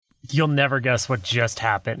You'll never guess what just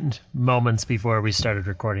happened moments before we started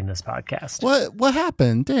recording this podcast. What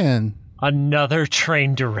happened, Dan? Another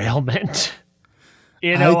train derailment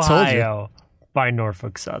in Ohio by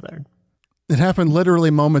Norfolk Southern. It happened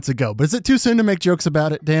literally moments ago, but is it too soon to make jokes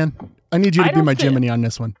about it, Dan? I need you to be my Jiminy on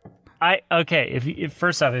this one. If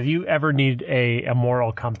first off, if you ever need a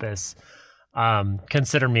moral compass,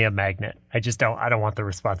 consider me a magnet. I don't want the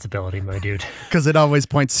responsibility, my dude. Because it always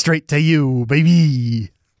points straight to you,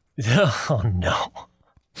 baby. Oh, no.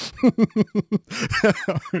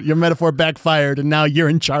 Your metaphor backfired, and now you're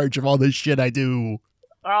in charge of all this shit I do.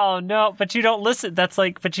 Oh, no, but you don't listen.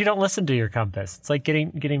 But you don't listen to your compass. It's like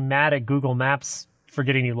getting mad at Google Maps for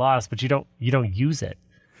getting you lost, but you don't use it.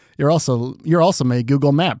 You're also my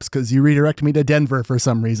Google Maps because you redirect me to Denver for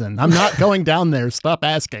some reason. I'm not going down there. Stop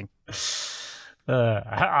asking.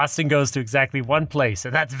 Austin goes to exactly one place,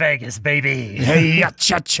 and that's Vegas, baby. Hey,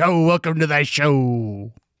 cha-cho, welcome to the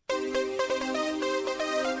show.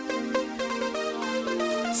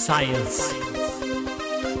 Science.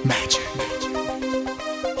 Magic.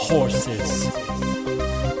 Horses.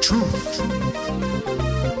 Truth.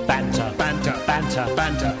 Banter.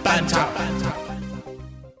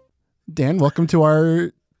 Dan, welcome to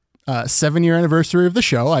our 7-year anniversary of the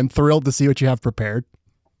show. I'm thrilled to see what you have prepared.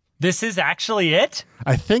 This is actually it?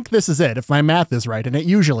 I think this is it, if my math is right, and it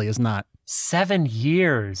usually is not. 7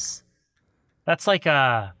 years. That's like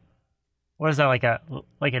what is that, like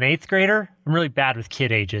an 8th grader? I'm really bad with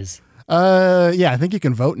kid ages. Yeah, I think you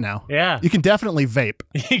can vote now. Yeah. You can definitely vape.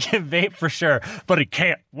 He can vape for sure, but he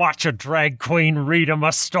can't watch a drag queen read him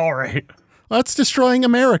a story. Well, that's destroying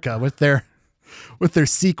America with their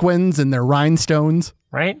sequins and their rhinestones.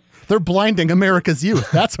 Right? They're blinding America's youth.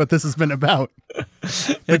 That's what this has been about.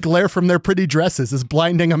 The glare from their pretty dresses is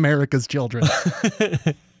blinding America's children.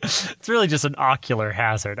 It's really just an ocular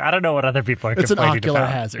hazard. I don't know what other people are complaining about. It's an ocular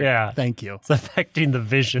about. hazard. Yeah. Thank you. It's affecting the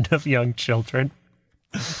vision of young children.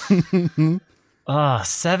 7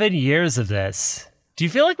 years of this. Do you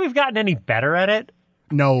feel like we've gotten any better at it?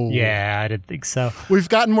 No. Yeah, I didn't think so. We've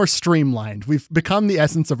gotten more streamlined. We've become the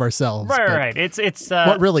essence of ourselves. Right. It's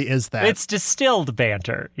what really is that? It's distilled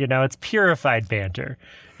banter. It's purified banter.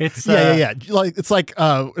 It's yeah. Like it's like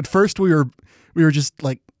at first we were just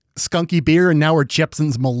like skunky beer, and now we're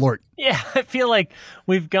Jepson's Malort. Yeah, I feel like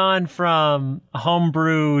we've gone from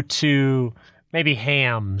homebrew to maybe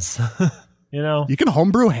hams. You can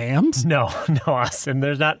homebrew hams? No, Austin.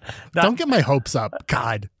 There's not. Don't get my hopes up.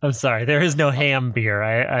 God. I'm sorry. There is no ham beer.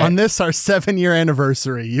 On this, our 7-year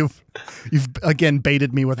anniversary, you've again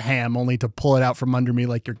baited me with ham, only to pull it out from under me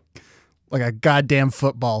like a goddamn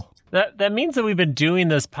football. That means that we've been doing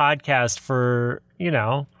this podcast for,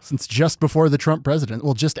 since just before the Trump president.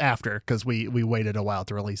 Well, just after, because we waited a while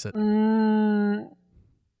to release it. No,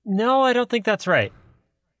 I don't think that's right.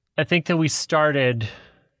 I think that we started.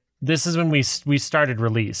 This is when we started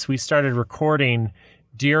release. We started recording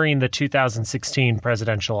during the 2016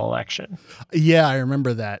 presidential election. Yeah, I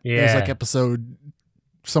remember that. Yeah. It was like episode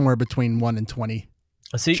somewhere between 1 and 20.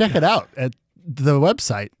 See, check it out at the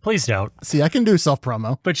website. Please don't. See, I can do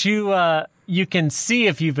self-promo. But you can see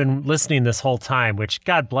if you've been listening this whole time, which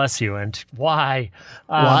God bless you, and why.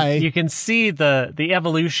 Why? You can see the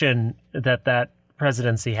evolution that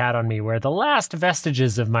presidency had on me, where the last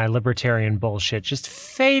vestiges of my libertarian bullshit just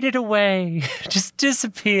faded away, just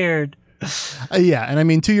disappeared. Yeah, and I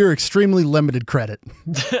mean, to your extremely limited credit,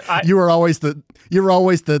 you were always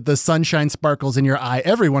the sunshine sparkles in your eye.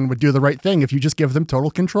 Everyone would do the right thing if you just give them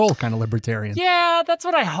total control kind of libertarian. Yeah, that's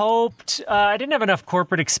what I hoped. I didn't have enough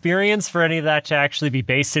corporate experience for any of that to actually be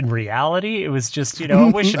based in reality. It was just,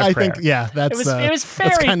 a wish and a prayer. I think, yeah, it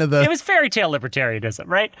was fairy tale libertarianism,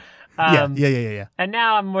 right? Yeah. And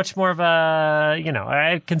now I'm much more of a,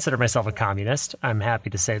 I consider myself a communist. I'm happy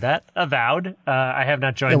to say that. Avowed. I have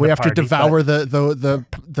not joined the party. We have to devour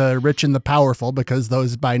the rich and the powerful because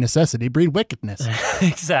those by necessity breed wickedness.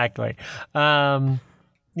 Exactly. I'm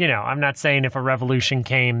not saying if a revolution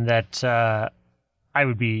came that I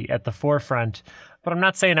would be at the forefront, but I'm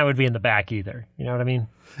not saying I would be in the back either. You know what I mean?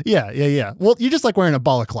 Yeah. Well, you just like wearing a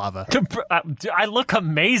balaclava. I look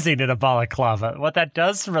amazing in a balaclava. What that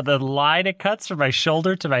does for the line it cuts from my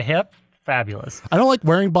shoulder to my hip, fabulous. I don't like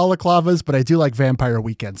wearing balaclavas, but I do like Vampire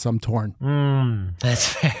Weekend, so I'm torn.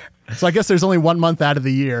 That's fair. So I guess there's only 1 month out of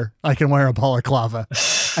the year I can wear a balaclava.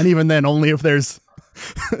 And even then, only if there's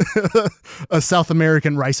a South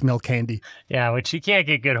American rice mill candy. Yeah, which you can't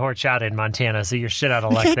get good horchata in Montana, so you're shit out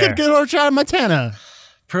of luck there. You can't get good horchata in Montana.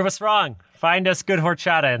 Prove us wrong. Find us good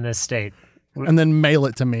horchata in this state. And then mail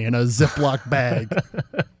it to me in a Ziploc bag.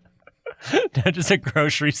 Just a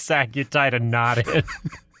grocery sack you tied a knot in.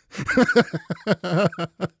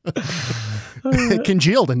 It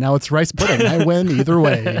congealed and now it's rice pudding. I win either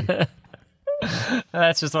way.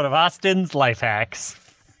 That's just one of Austin's life hacks.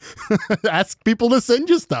 Ask people to send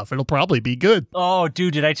you stuff. It'll probably be good. Oh,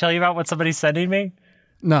 dude, did I tell you about what somebody's sending me?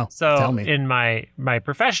 No, So tell me. in my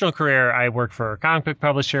professional career, I work for a comic book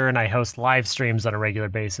publisher and I host live streams on a regular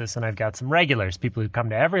basis. And I've got some regulars, people who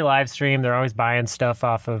come to every live stream. They're always buying stuff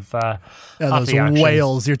off of off Those the auctions.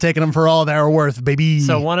 whales, you're taking them for all they're worth, baby.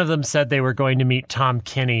 So one of them said they were going to meet Tom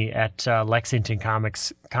Kenny at Lexington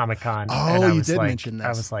Comic-Con. Oh, and I you was did like, mention this. I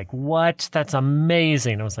was like, what? That's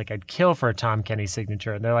amazing. I was like, I'd kill for a Tom Kenny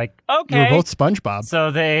signature. And they're like, you okay. were both SpongeBob.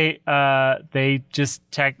 So they just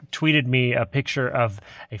tweeted me a picture of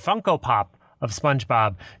a Funko Pop of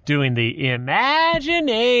SpongeBob doing the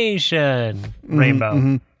imagination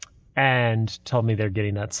rainbow and told me they're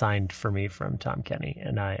getting that signed for me from Tom Kenny.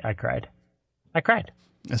 And I cried.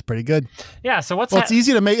 That's pretty good. Yeah. So what's Well, it's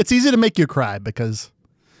easy to make you cry because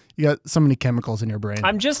you got so many chemicals in your brain.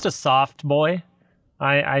 I'm just a soft boy.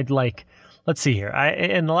 I'd like, let's see here.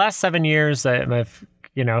 In the last 7 years, I've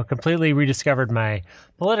completely rediscovered my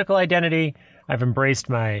political identity. I've embraced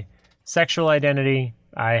my sexual identity.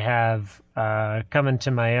 I have come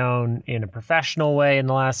into my own in a professional way in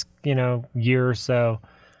the last year or so.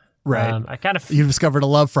 Right. I kind of You've discovered a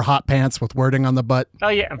love for hot pants with wording on the butt. Oh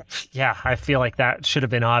yeah. I feel like that should have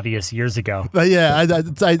been obvious years ago. But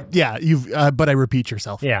but I repeat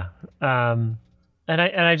yourself. Yeah. And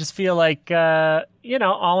I just feel like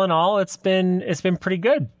all in all, it's been pretty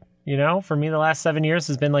good. For me, the last 7 years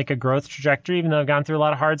has been like a growth trajectory. Even though I've gone through a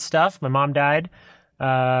lot of hard stuff. My mom died.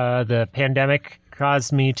 The pandemic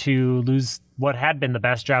caused me to lose what had been the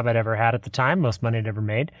best job I'd ever had at the time, most money I'd ever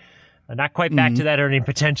made. Not quite back to that earning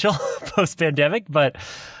potential post-pandemic, but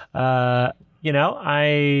Well,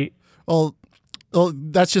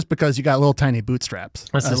 that's just because you got little tiny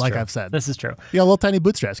bootstraps. Like true. I've said, This is true. you got little tiny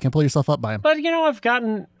bootstraps. Can't pull yourself up by them. But I've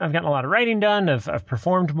gotten a lot of writing done. I've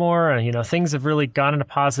performed more. Things have really gone in a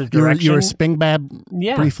positive direction. You were Spingbab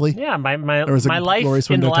briefly. Yeah, my was a life glorious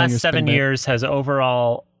in the window time last you 7 Spingbab. years has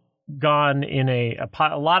overall gone in a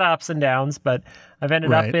lot of ups and downs, but I've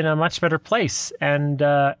ended up Right. in a much better place. And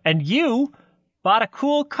you bought a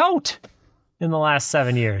cool coat in the last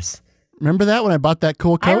 7 years. Remember that when I bought that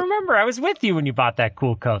cool I coat? remember I was with you when you bought that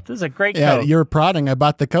cool coat. This is a great Yeah, coat. you were prodding. I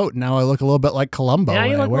bought the coat. Now I look a little bit like Columbo. Yeah,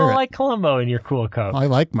 you when I look a wear little it. like Columbo in your cool coat. I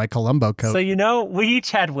like my Columbo coat. So we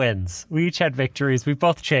each had wins. We each had victories. We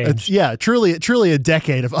both changed. It's, truly a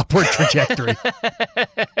decade of upward trajectory.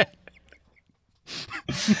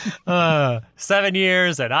 7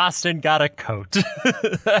 years and Austin got a coat.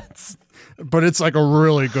 But it's like a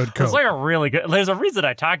really good It's coat. like a really good. There's a reason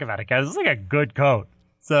I talk about it, guys. It's like a good coat.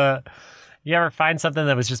 So, you ever find something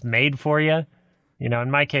that was just made for you?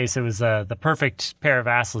 In my case, it was the perfect pair of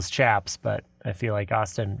assless chaps, but I feel like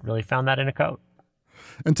Austin really found that in a coat.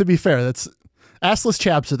 And to be fair, that's assless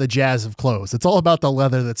chaps are the jazz of clothes. It's all about the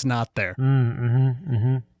leather that's not there.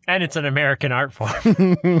 And it's an American art form.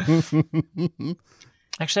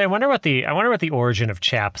 Actually, I wonder what the origin of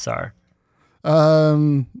chaps are.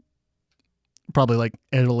 Probably like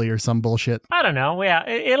Italy or some bullshit. I don't know. Yeah,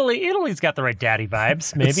 Italy's got the right daddy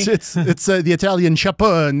vibes. Maybe It's the Italian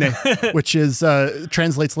chapone, which is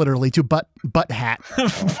translates literally to butt hat.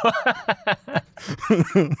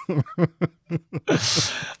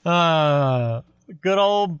 Good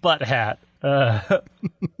old butt hat.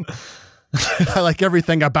 I like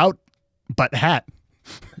everything about butt hat.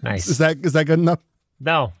 Nice. Is that good enough?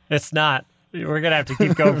 No, it's not. We're gonna have to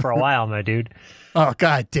keep going for a while, my dude. Oh,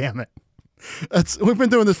 God damn it. We've been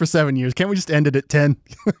doing this for 7 years. Can't we just end it at 10?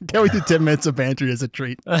 Can't we do 10 minutes of banter as a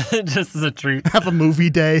treat? Just as a treat. Have a movie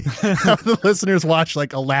day. Have the listeners watch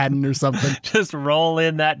like Aladdin or something. Just roll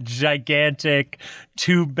in that gigantic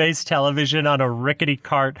tube-based television on a rickety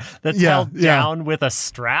cart that's held down with a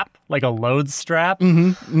strap, like a load strap.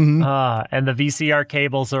 And the VCR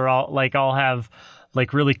cables are all have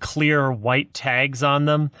like really clear white tags on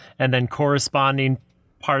them, and then corresponding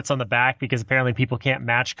parts on the back because apparently people can't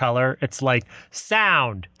match color. It's like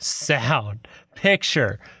sound,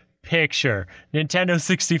 picture, Nintendo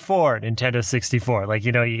 64. Like,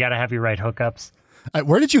 you got to have your right hookups.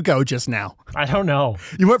 Where did you go just now? I don't know.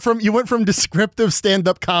 You went from descriptive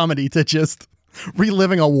stand-up comedy to just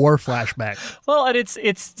reliving a war flashback. Well, and it's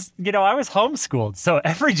I was homeschooled, so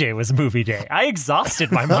every day was movie day. I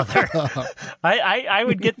exhausted my mother. I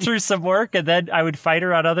would get through some work, and then I would fight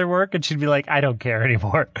her on other work, and she'd be like, I don't care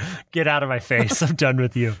anymore. Get out of my face. I'm done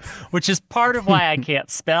with you. Which is part of why I can't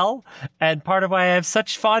spell, and part of why I have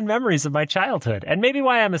such fond memories of my childhood, and maybe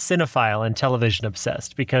why I'm a cinephile and television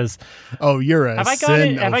obsessed, because... Oh, you're a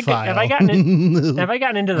cinephile. Have I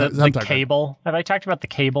gotten into the cable? Have I talked about the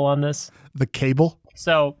cable on this? The cable?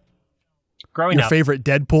 So, growing up... Your favorite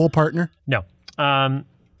Deadpool partner? No.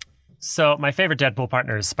 So, my favorite Deadpool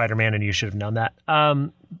partner is Spider-Man, and you should have known that.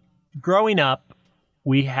 Growing up,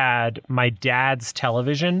 we had my dad's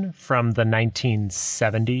television from the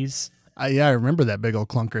 1970s. Yeah, I remember that big old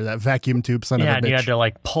clunker, that vacuum tube son of a bitch. Yeah, and you had to,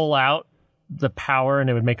 like, pull out the power, and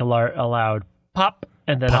it would make a loud pop,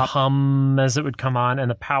 and then a hum as it would come on, and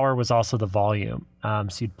the power was also the volume. So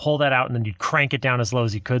you'd pull that out, and then you'd crank it down as low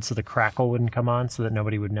as you could so the crackle wouldn't come on, so that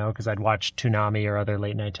nobody would know, because I'd watch Toonami or other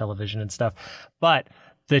late night television and stuff. But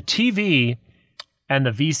the TV and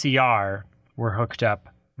the VCR were hooked up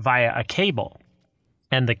via a cable,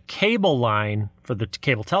 and the cable line for the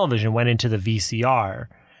cable television went into the VCR,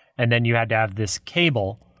 and then you had to have this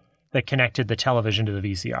cable that connected the television to the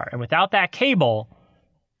VCR. And without that cable,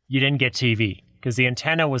 you didn't get TV, because the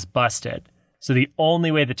antenna was busted. So the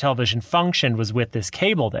only way the television functioned was with this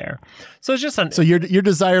cable there. So it's just So your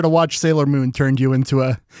desire to watch Sailor Moon turned you into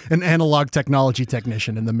an analog technology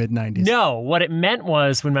technician in the mid-90s. No, what it meant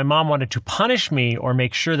was when my mom wanted to punish me or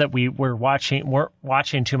make sure that we weren't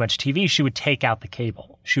watching too much TV, she would take out the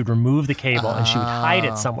cable. She would remove the cable and she would hide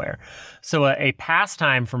it somewhere. So a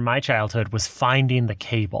pastime from my childhood was finding the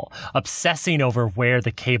cable, obsessing over where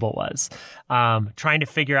the cable was, trying to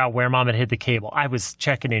figure out where mom had hid the cable. I was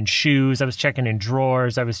checking in shoes. I was checking in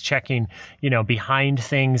drawers. I was checking, behind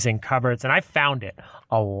things in cupboards, and I found it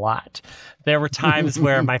a lot. There were times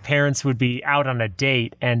where my parents would be out on a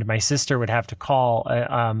date and my sister would have to call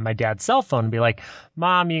my dad's cell phone and be like,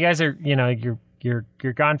 Mom, you guys are,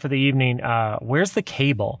 you're gone for the evening. Where's the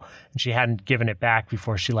cable? And she hadn't given it back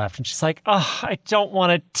before she left. And she's like, oh, I don't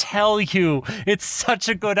want to tell you. It's such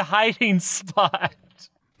a good hiding spot.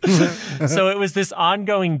 So it was this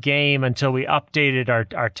ongoing game until we updated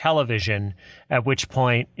our television, at which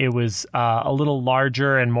point it was a little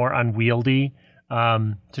larger and more unwieldy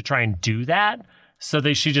to try and do that. So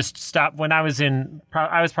she just stopped when I was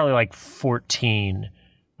probably like 14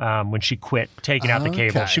 when she quit taking out the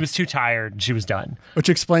cable. She was too tired and she was done. Which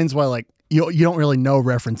explains why you don't really know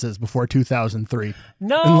references before 2003.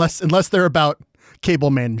 No. Unless they're about cable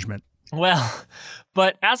management. Well,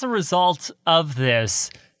 but as a result of this,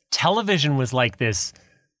 television was like this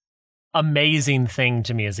amazing thing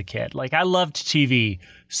to me as a kid. Like, I loved TV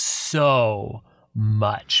so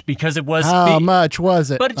much because it was how much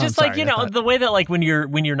was it? But just the way that like when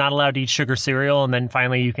you're not allowed to eat sugar cereal and then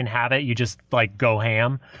finally you can have it, you just like go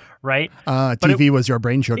ham, right? TV was your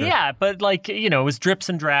brain sugar. Yeah, but like it was drips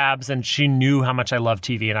and drabs, and she knew how much I loved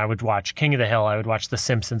TV, and I would watch King of the Hill, I would watch The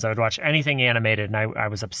Simpsons, I would watch anything animated, and I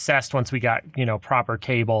was obsessed once we got proper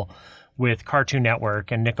cable with Cartoon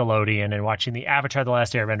Network and Nickelodeon, and watching the Avatar: The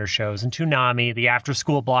Last Airbender shows and Toonami. The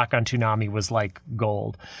after-school block on Toonami was like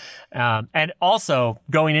gold. And also,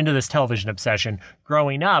 going into this television obsession,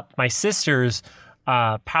 growing up, my sisters,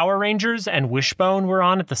 Power Rangers and Wishbone were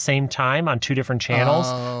on at the same time on two different channels.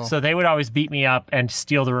 Oh. So they would always beat me up and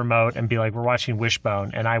steal the remote and be like, we're watching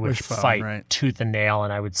Wishbone. And I would fight tooth and nail,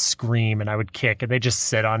 and I would scream and I would kick, and they just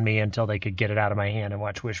sit on me until they could get it out of my hand and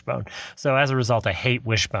watch Wishbone. So as a result, I hate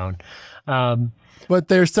Wishbone. But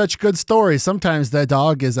they're such good stories. Sometimes the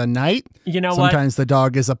dog is a knight. Sometimes the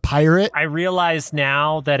dog is a pirate. I realize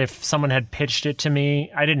now that if someone had pitched it to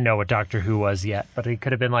me, I didn't know what Doctor Who was yet, but it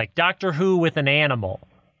could have been like Doctor Who with an animal.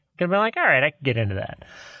 Could have been like, all right, I can get into that.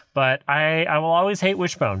 But I will always hate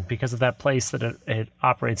Wishbone because of that place that it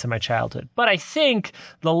operates in my childhood. But I think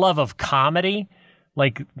the love of comedy,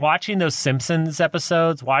 like watching those Simpsons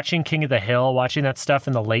episodes, watching King of the Hill, watching that stuff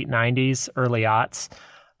in the late 90s, early aughts,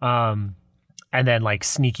 and then like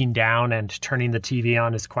sneaking down and turning the TV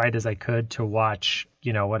on as quiet as I could to watch,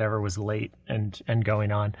 whatever was late and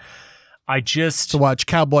going on. To watch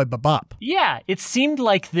Cowboy Bebop. Yeah, it seemed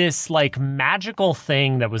like this like magical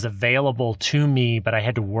thing that was available to me, but I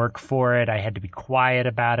had to work for it. I had to be quiet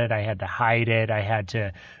about it. I had to hide it. I had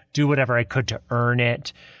to do whatever I could to earn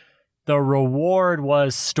it. The reward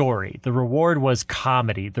was story. The reward was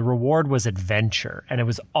comedy. The reward was adventure. And it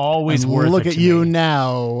was always worth it. Look at you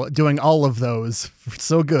now doing all of those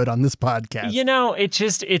so good on this podcast.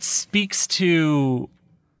 It speaks to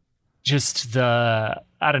just the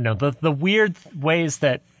weird ways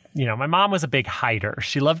that my mom was a big hider.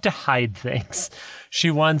 She loved to hide things. She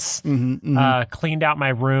once cleaned out my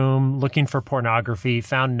room looking for pornography,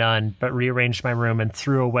 found none, but rearranged my room and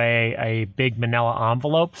threw away a big manila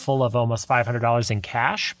envelope full of almost $500 in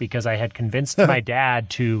cash because I had convinced my dad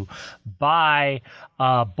to buy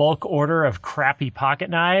a bulk order of crappy pocket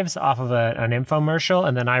knives off of an infomercial,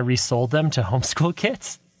 and then I resold them to homeschool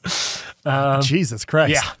kids. Jesus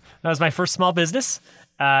Christ. Yeah, that was my first small business,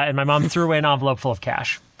 and my mom threw away an envelope full of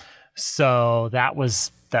cash. So that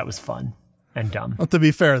was fun and dumb. Well, to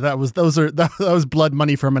be fair, that was blood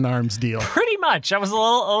money from an arms deal. Pretty much. I was a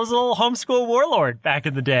little homeschool warlord back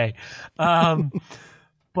in the day.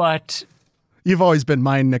 But you've always been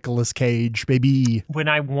my Nicolas Cage, baby. When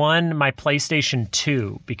I won my PlayStation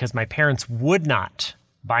 2, because my parents would not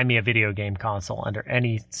buy me a video game console under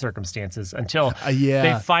any circumstances until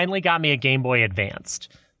they finally got me a Game Boy Advanced.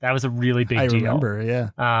 That was a really big deal. I remember,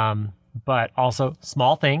 yeah. But also,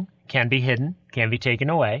 small thing, can be hidden, can be taken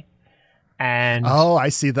away. And I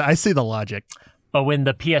see the logic. But when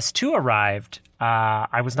the PS2 arrived,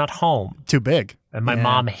 I was not home. Too big. And my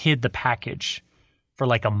mom hid the package for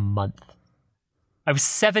like a month. I was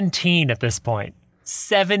 17 at this point.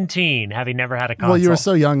 17, having never had a console. Well, you were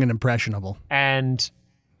so young and impressionable. And,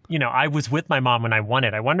 I was with my mom when I won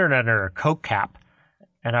it. I won it under a Coke cap.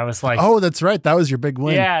 And I was like... Oh, that's right. That was your big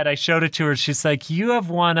win. Yeah, and I showed it to her. She's like, you have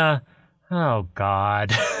won a... Oh,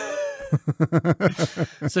 God.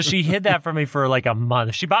 So she hid that from me for like a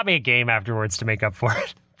month. She bought me a game afterwards to make up for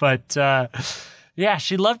it. But yeah,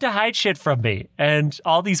 she loved to hide shit from me and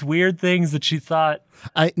all these weird things that she thought.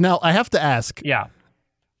 Now I have to ask. Yeah.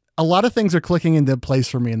 A lot of things are clicking into place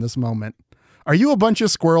for me in this moment. Are you a bunch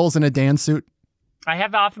of squirrels in a dance suit? I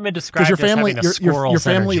have often been described as having a squirrel's your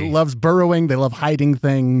family energy. Loves burrowing. They love hiding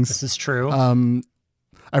things. This is true.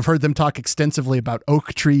 I've heard them talk extensively about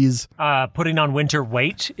oak trees. Putting on winter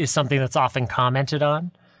weight is something that's often commented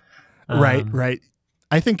on. Right.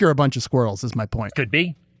 I think you're a bunch of squirrels is my point. Could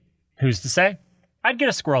be. Who's to say? I'd get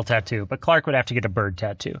a squirrel tattoo, but Clark would have to get a bird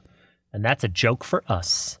tattoo. And that's a joke for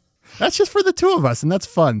us. That's just for the two of us, and that's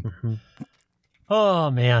fun. Mm-hmm.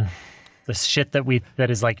 Oh, man. The shit that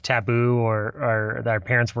is like taboo or that our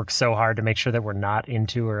parents work so hard to make sure that we're not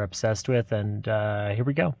into or obsessed with. And here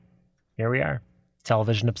we go. Here we are.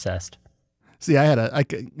 Television obsessed. See, I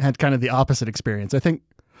had kind of the opposite experience. I think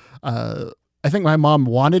my mom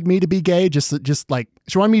wanted me to be gay, just like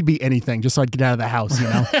she wanted me to be anything, just so I'd get out of the house,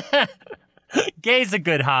 Gay's a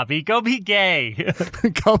good hobby. Go be gay.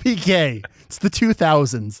 Go be gay. It's the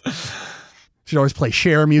 2000s. She'd always play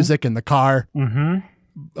Cher music in the car.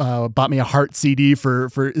 Mm-hmm. Bought me a Heart CD for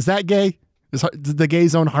is that gay? Is the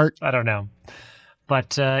gay's own Heart? I don't know.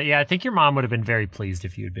 But yeah, I think your mom would have been very pleased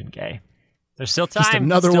if you had been gay. There's still time. Just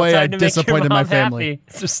another way I disappointed my family.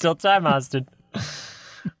 Happy. There's still time, Austin.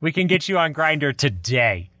 We can get you on Grindr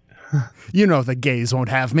today. The gays won't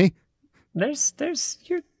have me. There's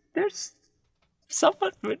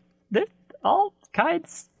someone, all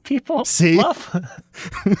kinds of people. See? Love.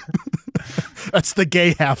 That's the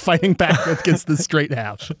gay half fighting back against the straight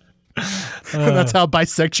half. That's how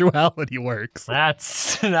bisexuality works.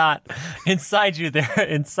 That's not inside you.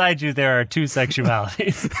 There are two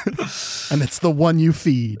sexualities, and it's the one you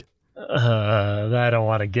feed. I don't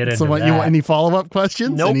want to get into that. You want any follow-up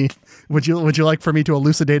questions? Nope. Would you like for me to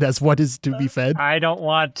elucidate as what is to be fed? I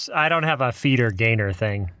don't have a feeder gainer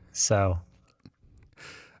thing. So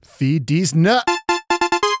feed these nuts.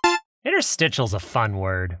 Interstitial's a fun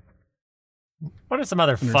word. What are some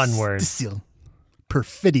other fun words?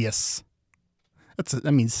 Perfidious.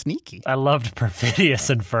 That means sneaky. I loved perfidious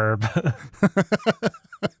and Ferb.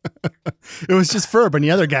 It was just Ferb and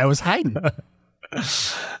the other guy was hiding.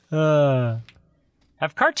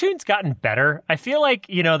 Have cartoons gotten better? I feel like,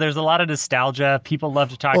 there's a lot of nostalgia. People love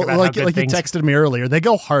to talk about like, how good things... you texted me earlier. They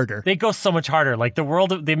go harder. They go so much harder. Like the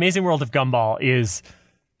Amazing World of Gumball is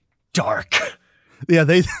dark. Yeah,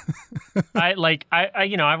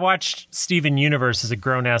 I watched Steven Universe as a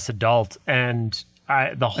grown-ass adult, and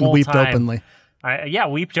the whole and weeped time... openly.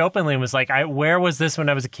 Weeped openly and was like, where was this when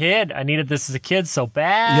I was a kid? I needed this as a kid so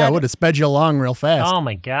bad. Yeah, it would have sped you along real fast. Oh,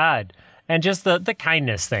 my God. And just the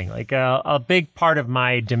kindness thing. Like, a big part of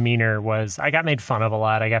my demeanor was I got made fun of a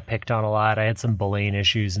lot. I got picked on a lot. I had some bullying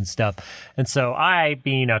issues and stuff. And so I,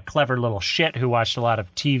 being a clever little shit who watched a lot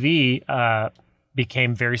of TV,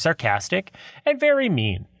 became very sarcastic and very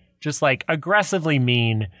mean. Just like aggressively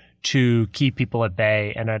mean to keep people at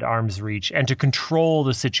bay and at arm's reach and to control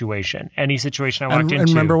the situation. Any situation I walked into. And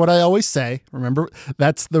remember what I always say. Remember,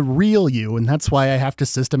 that's the real you, and that's why I have to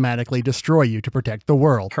systematically destroy you to protect the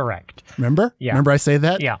world. Correct. Remember? Yeah. Remember I say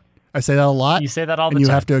that? Yeah. I say that a lot. You say that all the and time.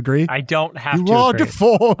 You have to agree. I don't have you to are agree.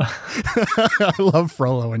 deformed. I love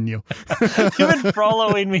Frollo and you. You've been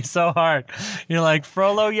Frolloing me so hard. You're like,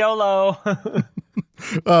 Frollo YOLO.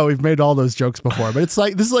 Oh, we've made all those jokes before, but it's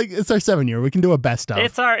our 7 year. We can do a best of.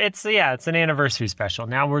 It's an anniversary special.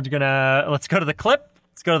 Now let's go to the clip.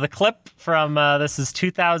 Let's go to the clip from this is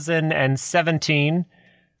 2017,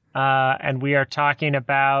 and we are talking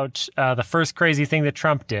about the first crazy thing that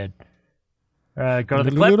Trump did. Go to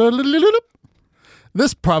the clip.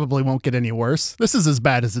 This probably won't get any worse. This is as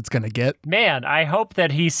bad as it's going to get. Man, I hope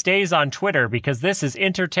that he stays on Twitter because this is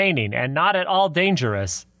entertaining and not at all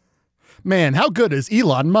dangerous. Man, how good is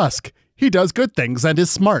Elon Musk? He does good things and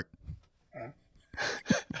is smart.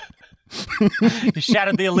 You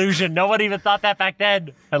shattered the illusion. No one even thought that back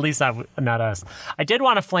then. At least not us. I did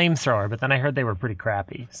want a flamethrower, but then I heard they were pretty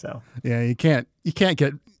crappy. So yeah, you can't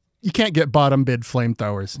get bottom bid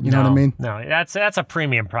flamethrowers. You know what I mean? No, that's a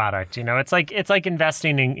premium product. You know, it's like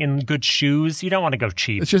investing in good shoes. You don't want to go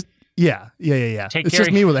cheap. It's just yeah. It's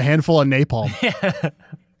just me with a handful of napalm.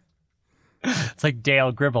 It's like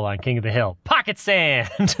Dale Gribble on King of the Hill. Pocket sand.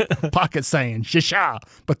 Pocket sand. Shisha.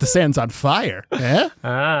 But the sand's on fire. Yeah?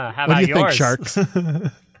 How what about do you yours? think, sharks?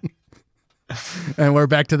 And we're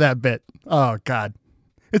back to that bit. Oh, God.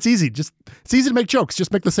 It's easy. It's easy to make jokes.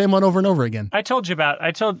 Just make the same one over and over again. Did I tell you about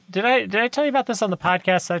this on the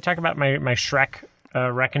podcast? Did I talk about my Shrek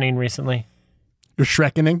reckoning recently? Your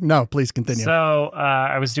Shrekkening? No, please continue. So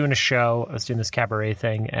I was doing a show. I was doing this cabaret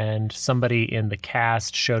thing, and somebody in the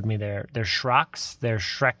cast showed me their Shrocks, their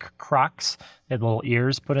Shrek Crocs. They had little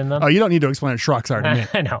ears put in them. Oh, you don't need to explain what Shrocks are to me.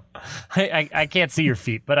 I know. I can't see your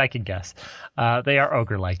feet, but I can guess. They are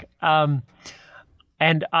ogre-like. And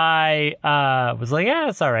I was like, yeah,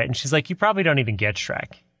 it's all right. And she's like, you probably don't even get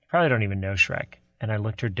Shrek. You probably don't even know Shrek. And I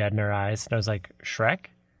looked her dead in her eyes, and I was like, Shrek?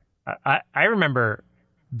 I remember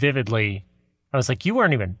vividly. I was like, you were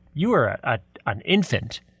an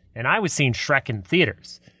infant, and I was seeing Shrek in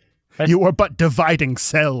theaters. You were but dividing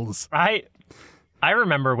cells. I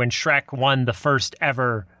remember when Shrek won the first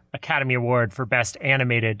ever Academy Award for Best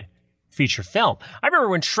Animated Feature Film. I remember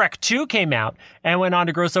when Shrek 2 came out and went on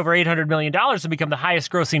to gross over $800 million and become the highest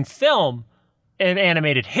grossing film in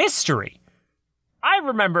animated history. I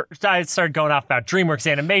remember I started going off about DreamWorks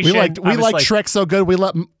Animation. We liked Shrek so good,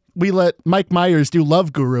 we let Mike Myers do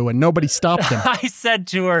Love Guru and nobody stopped him. I said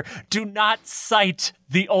to her, do not cite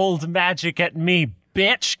the old magic at me,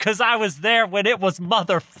 bitch, because I was there when it was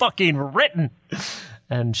motherfucking written.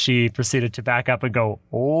 And she proceeded to back up and go,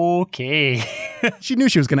 okay. She knew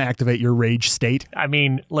she was going to activate your rage state. I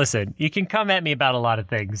mean, listen, you can come at me about a lot of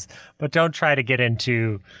things, but don't try to get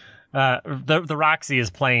into... the Roxy is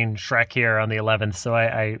playing Shrek here on the 11th, so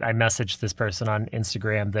I messaged this person on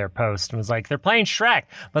Instagram their post and was like, they're playing Shrek,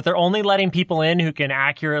 but they're only letting people in who can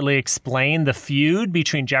accurately explain the feud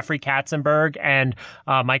between Jeffrey Katzenberg and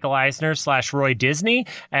Michael Eisner / Roy Disney,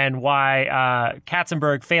 and why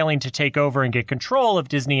Katzenberg failing to take over and get control of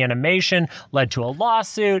Disney Animation led to a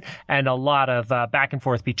lawsuit and a lot of back and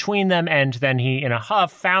forth between them, and then he, in a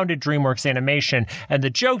huff, founded DreamWorks Animation, and the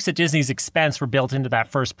jokes at Disney's expense were built into that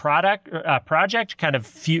first project, kind of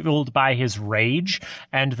fueled by his rage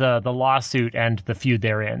and the lawsuit and the feud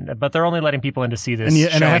therein. But they're only letting people in to see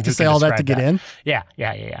this. And I have to say all that to get in? Yeah.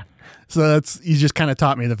 So you just kind of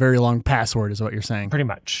taught me the very long password is what you're saying. Pretty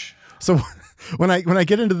much. So when I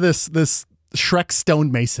get into this Shrek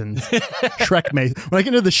Stonemasons, when I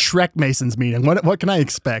get into the Shrek Masons meeting, what can I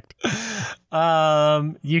expect?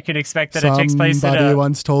 You can expect that it takes place in Somebody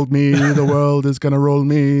once told me the world is gonna roll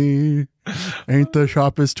me. Ain't the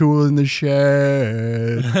sharpest tool in the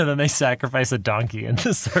shed. And then they sacrifice a donkey in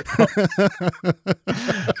the circle.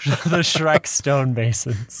 The Shrek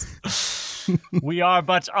Stonemasons. We are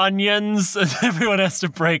but onions. Everyone has to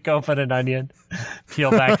break open an onion,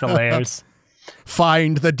 peel back the layers.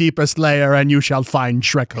 Find the deepest layer and you shall find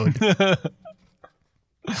Shrekhood.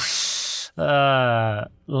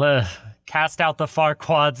 Cast out the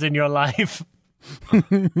Farquads in your life.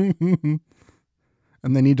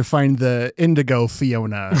 And they need to find the indigo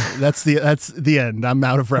Fiona. That's the end. I'm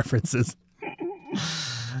out of references.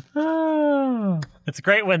 It's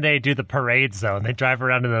great when they do the parades, though, and they drive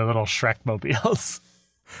around in their little Shrek mobiles.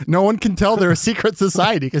 No one can tell they're a secret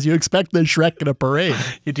society because you expect the Shrek in a parade.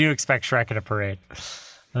 You do expect Shrek in a parade.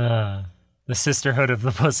 The Sisterhood of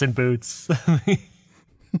the Puss in Boots.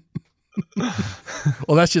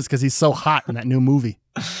 Well, that's just because he's so hot in that new movie.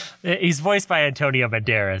 He's voiced by Antonio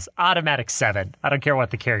Banderas. Automatic 7. I don't care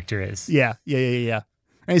what the character is. Yeah. And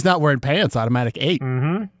he's not wearing pants. Automatic 8.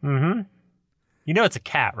 Mm-hmm. You know it's a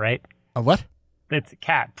cat, right? A what? It's a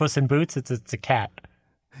cat. Puss in Boots, it's a cat.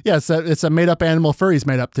 Yeah, it's a made up animal furries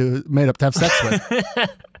made up to have sex with.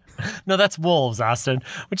 No, that's wolves, Austin,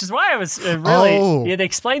 which is why I was really, it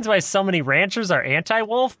explains why so many ranchers are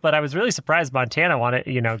anti-wolf, but I was really surprised Montana wanted,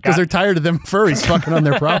 because they're tired of them furries fucking on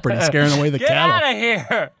their property, scaring away the cattle. Get out of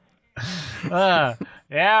here.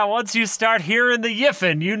 Yeah, once you start hearing the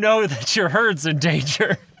yiffin', you know that your herd's in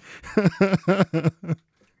danger. The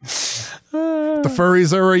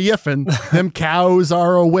furries are a yiffin', them cows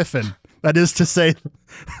are a whiffin'. That is to say,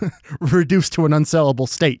 reduced to an unsellable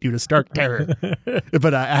state due to stark terror.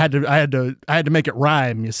 But I had to make it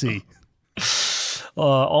rhyme. You see,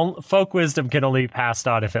 folk wisdom can only be passed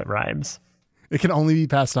on if it rhymes. It can only be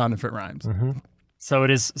passed on if it rhymes. Mm-hmm. So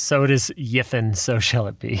it is. Yiffin. So shall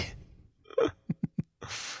it be.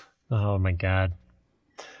 Oh my God.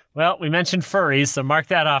 Well, we mentioned furries, so mark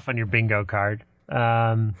that off on your bingo card.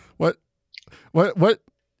 What?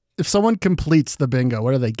 If someone completes the bingo,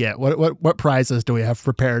 what do they get? What prizes do we have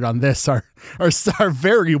prepared on this? Our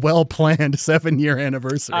very well planned 7-year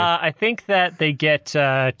anniversary. I think that they get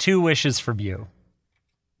 2 wishes from you,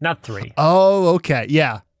 not 3. Oh, okay,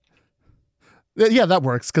 yeah, that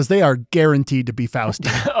works because they are guaranteed to be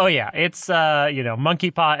Faustian. Oh yeah, it's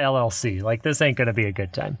Monkey Paw LLC. Like this ain't gonna be a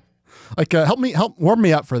good time. Like help warm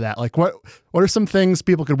me up for that. Like what are some things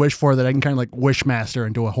people could wish for that I can kind of like wish master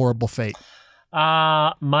into a horrible fate?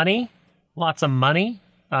 Money, lots of money.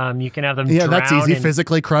 You can have them. Yeah, that's easy.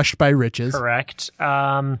 Physically crushed by riches. Correct.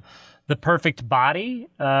 The perfect body,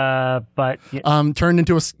 but turned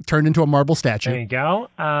into a marble statue. There you go.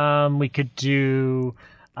 We could do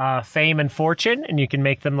fame and fortune, and you can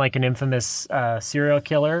make them like an infamous serial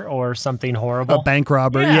killer or something horrible. A bank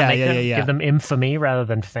robber. Yeah. Give them infamy rather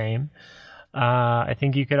than fame. I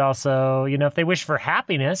think you could also, if they wish for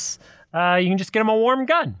happiness, you can just get them a warm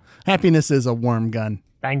gun. Happiness is a warm gun.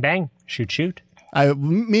 Bang, bang. Shoot, shoot.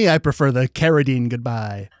 I prefer the Carradine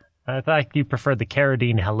goodbye. I thought you preferred the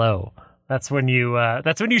Carradine hello. That's when you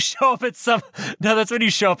show up at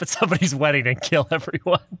somebody's wedding and kill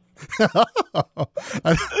everyone. I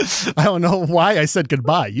don't know why I said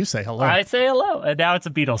goodbye. You say hello. I say hello. And now it's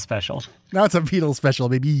a Beatles special.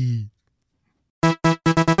 Baby.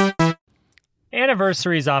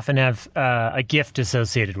 Anniversaries often have a gift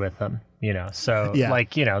associated with them, So,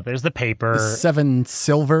 there's the paper. 7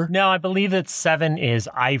 silver? No, I believe that 7 is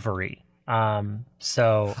ivory.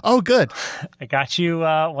 Oh, good. I got you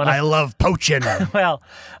I love poaching. Well,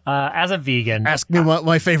 as a vegan. Ask me what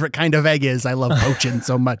my favorite kind of egg is. I love poaching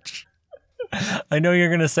so much. I know you're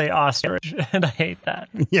going to say ostrich, and I hate that.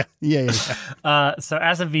 Yeah. So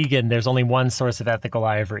as a vegan, there's only one source of ethical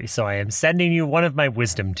ivory, so I am sending you one of my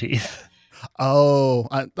wisdom teeth. Oh,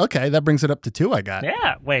 okay. That brings it up to 2. I got.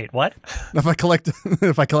 Yeah. Wait. What? If I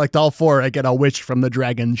collect all 4, I get a wish from the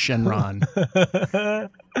dragon Shenron.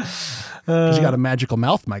 Because you got a magical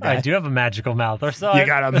mouth, my guy. I do have a magical mouth, or so. You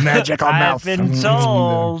got a magical mouth. I've been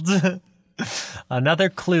told. Another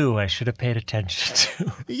clue I should have paid attention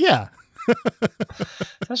to. Yeah.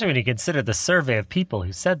 Especially when you consider the survey of people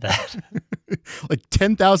who said that. Like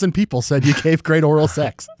 10,000 people said you gave great oral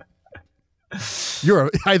sex. You're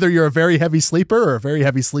a very heavy sleeper or a very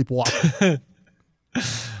heavy sleepwalker.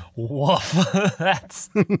 Woof. That's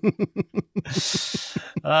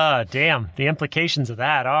damn. The implications of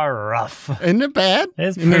that are rough. Isn't it bad?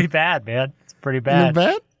 It's pretty bad, man. It's pretty bad. Isn't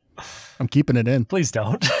it bad? I'm keeping it in. Please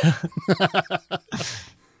don't.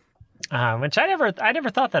 Which I never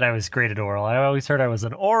thought that I was great at oral. I always heard I was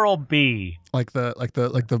an oral B. Like the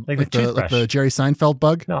Jerry Seinfeld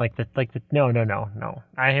bug? No, no.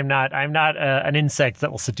 I'm not an insect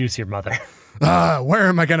that will seduce your mother. Where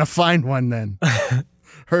am I gonna find one then?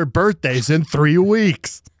 Her birthday's in 3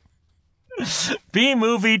 weeks.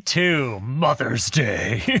 B-movie 2, Mother's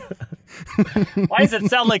Day. Why does it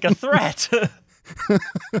sound like a threat?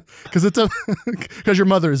 Because your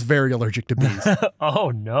mother is very allergic to bees.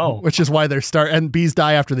 Oh no! Which is why and bees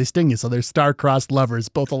die after they sting you, so they're star-crossed lovers,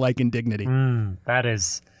 both alike in dignity. That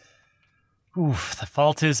is, the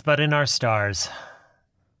fault is but in our stars.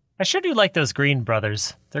 I sure do like those Green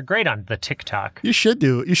Brothers. They're great on the TikTok. You should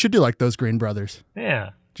do like those Green Brothers.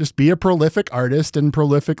 Yeah. Just be a prolific artist and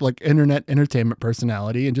prolific internet entertainment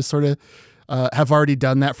personality, and just sort of. Have already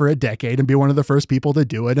done that for a decade and be one of the first people to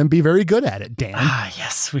do it and be very good at it, Dan.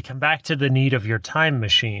 Yes, we come back to the need of your time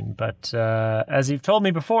machine, but as you've told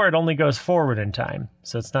me before, it only goes forward in time,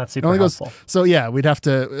 so it's not super helpful. So yeah, we'd have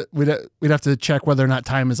to check whether or not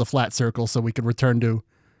time is a flat circle, so we could return to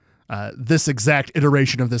this exact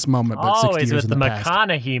iteration of this moment, but 60 years with in the past.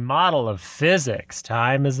 McConaughey model of physics.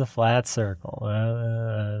 Time is a flat circle.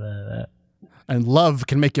 And love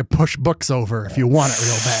can make you push books over if you want it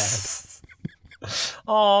real bad.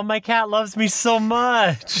 Oh, my cat loves me so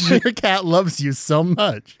much. Your cat loves you so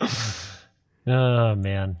much. Oh,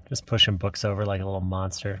 man. Just pushing books over like a little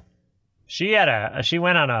monster. She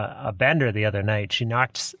went on a bender the other night. She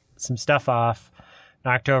knocked some stuff off,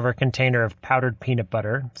 knocked over a container of powdered peanut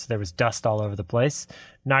butter, so there was dust all over the place.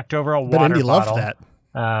 Knocked over a water Indy bottle. loved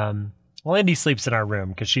that. Well, Indy sleeps in our room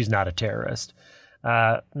because she's not a terrorist.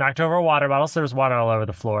 Knocked over a water bottle, so there was water all over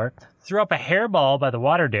the floor. Threw up a hairball by the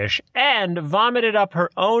water dish and vomited up her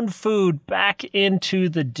own food back into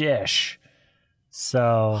the dish.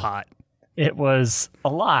 So hot. It was a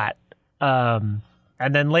lot.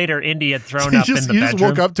 And then later, Indy had thrown up in the bedroom. You just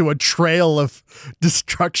woke up to a trail of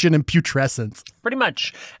destruction and putrescence. Pretty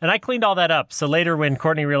much. And I cleaned all that up. So later when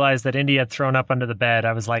Courtney realized that Indy had thrown up under the bed,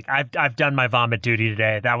 I was like, I've done my vomit duty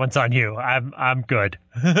today. That one's on you. I'm good.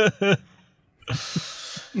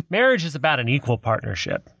 Marriage is about an equal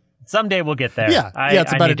partnership. Someday we'll get there. Yeah,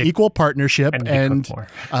 it's about an equal partnership and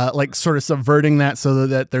like sort of subverting that so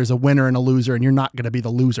that there's a winner and a loser, and you're not going to be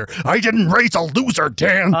the loser. I didn't raise a loser,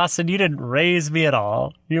 Dan. Austin, you didn't raise me at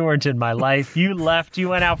all. You weren't in my life. You left. You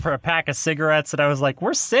went out for a pack of cigarettes, and I was like,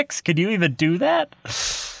 "We're 6. Could you even do that?"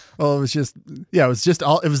 Well, it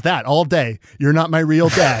was that all day. You're not my real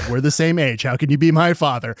dad. We're the same age. How can you be my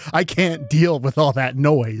father? I can't deal with all that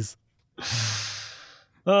noise.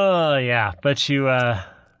 Oh yeah, but you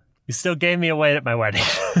still gave me away at my wedding.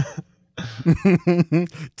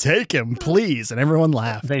 Take him, please. And everyone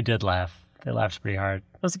laughed. They did laugh. They laughed pretty hard.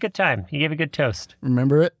 It was a good time. You gave a good toast.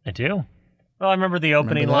 Remember it? I do. Well, I remember the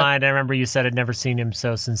opening line. I remember you said I'd never seen him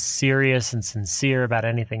so serious and sincere about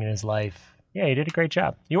anything in his life. Yeah, you did a great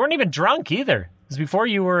job. You weren't even drunk either. It was before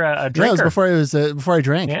you were a drinker. Yeah, it was before I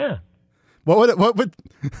drank. Yeah. What would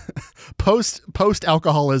post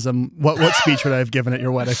alcoholism? What speech would I have given at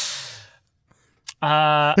your wedding?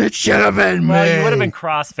 It should have been me. Well, you would have been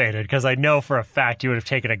crossfaded because I know for a fact you would have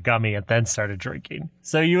taken a gummy and then started drinking.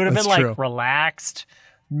 So you would have been like relaxed,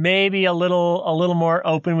 maybe a little more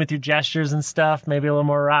open with your gestures and stuff, maybe a little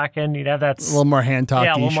more rocking. You'd have that a little more hand talky.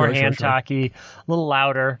 Yeah, a little more hand talky, a little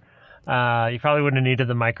louder. You probably wouldn't have needed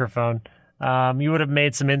the microphone. You would have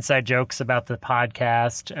made some inside jokes about the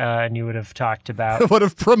podcast, and you would have talked about... I would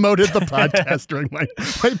have promoted the podcast during my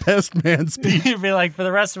best man speech. You'd be like, for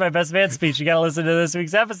the rest of my best man speech, you got to listen to this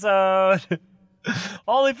week's episode.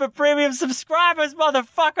 Only for premium subscribers,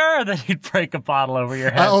 motherfucker! And then he'd break a bottle over your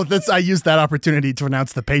head. I used that opportunity to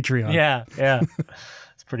announce the Patreon. Yeah.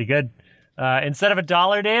 It's pretty good. Instead of a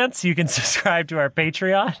dollar dance, you can subscribe to our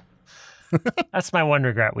Patreon. That's my one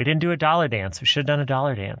regret. We didn't do a dollar dance. We should have done a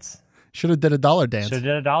dollar dance. Should have did a dollar dance. Should have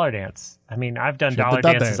did a dollar dance. I mean, I've done dollar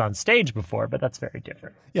dances on stage before, but that's very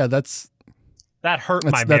different. Yeah, that hurt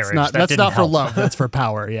my marriage. That's not for love. That's for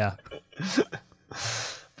power. Yeah.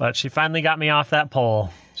 But she finally got me off that pole.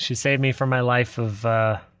 She saved me from my life of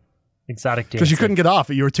exotic dancing. Because you couldn't get off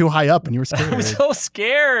it. You were too high up, and you were scared. I was so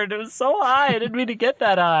scared. It was so high. I didn't mean to get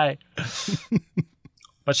that high.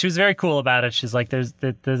 But she was very cool about it. She's like,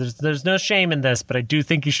 there's no shame in this, but I do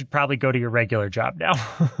think you should probably go to your regular job now.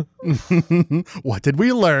 What did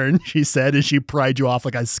we learn? She said as she pried you off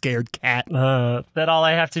like a scared cat. That all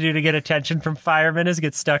I have to do to get attention from firemen is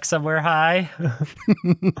get stuck somewhere high.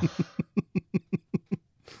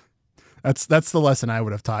 That's the lesson I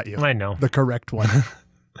would have taught you. I know. The correct one.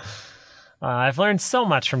 I've learned so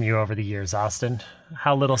much from you over the years, Austin.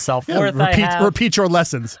 How little self-worth I have. Repeat your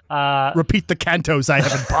lessons. Repeat the cantos I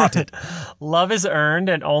have imparted. Love is earned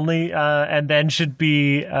and only, and then should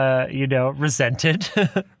be, resented.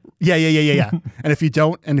 Yeah. And if you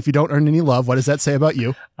don't earn any love, what does that say about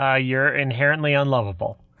you? You're inherently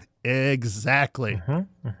unlovable. Exactly.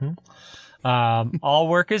 All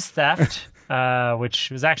work is theft, which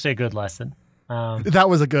was actually a good lesson. That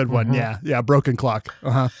was a good one. Yeah. Broken clock.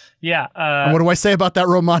 Yeah. And what do I say about that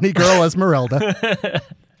Romani girl, Esmeralda?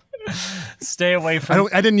 Stay away from...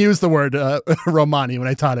 I didn't use the word Romani when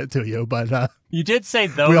I taught it to you, but... you did say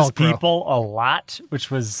those people a lot, which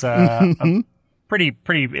was pretty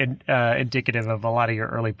indicative of a lot of your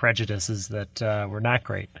early prejudices that were not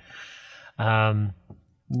great.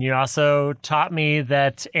 You also taught me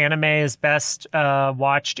that anime is best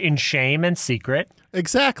watched in shame and secret.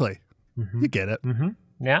 Exactly. You get it.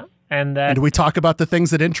 Yeah. And do we talk about the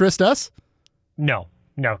things that interest us? No,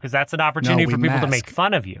 because that's an opportunity for people to make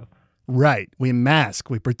fun of you. Right. We mask.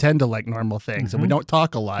 We pretend to like normal things, and we don't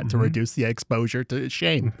talk a lot to reduce the exposure to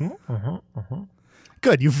shame.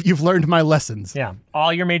 Good. You've learned my lessons. Yeah.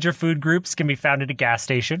 All your major food groups can be found at a gas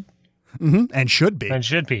station. And should be.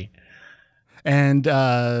 And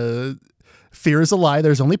fear is a lie.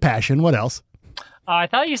 There's only passion. What else? I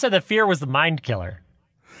thought you said that fear was the mind killer.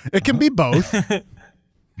 It can be both.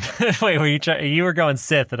 Wait, you were going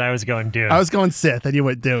Sith and I was going Dune. I was going Sith and you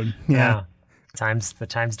went Dune. Yeah. The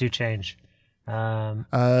times do change.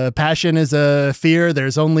 Passion is a fear.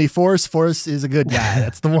 There's only force. Force is a good guy.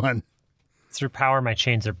 That's the one. Through power, my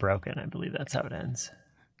chains are broken. I believe that's how it ends.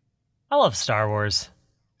 I love Star Wars.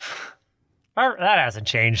 That hasn't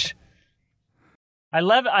changed. I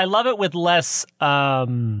love it with less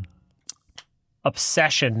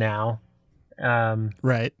obsession now.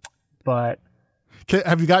 Right. But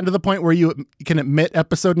have you gotten to the point where you can admit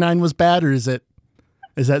episode 9 was bad, or is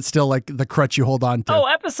that still like the crutch you hold on to? Oh,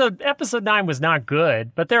 episode 9 was not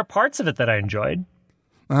good, but there are parts of it that I enjoyed.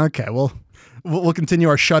 Okay, well, we'll continue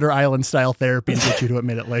our Shutter Island style therapy and get you to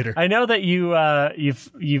admit it later. I know that you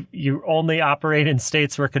only operate in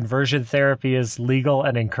states where conversion therapy is legal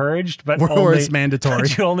and encouraged, but or it's mandatory.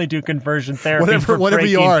 But you only do conversion therapy. Whatever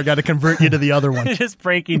you are, I got to convert you to the other one. Just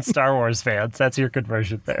breaking Star Wars fans. That's your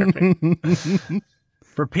conversion therapy.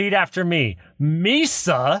 Repeat after me.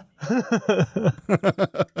 Misa.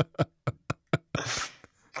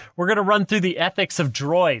 We're going to run through the ethics of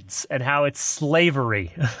droids and how it's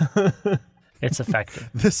slavery. It's effective.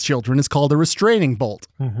 This children is called a restraining bolt.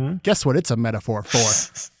 Mm-hmm. Guess what it's a metaphor for?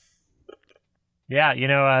 Yeah,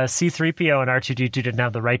 C-3PO and R2-D2 didn't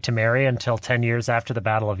have the right to marry until 10 years after the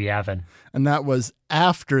Battle of Yavin. And that was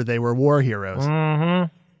after they were war heroes.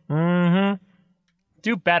 Mm-hmm. Mm-hmm.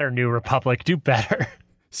 Do better, New Republic. Do better.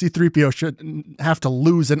 C-3PO should have to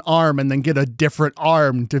lose an arm and then get a different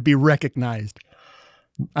arm to be recognized.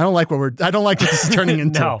 I don't like what this is turning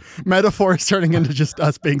into. No. Metaphor is turning into just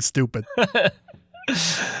us being stupid.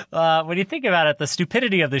 When you think about it, the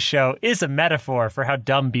stupidity of the show is a metaphor for how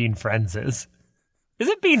dumb being friends is. Is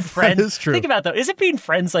it being friends? That is true. Think about it, though. Is it being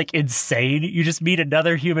friends like insane? You just meet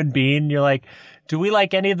another human being. You're like, do we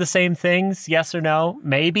like any of the same things? Yes or no?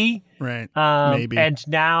 Maybe. Right. Maybe. And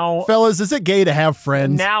now, fellas, is it gay to have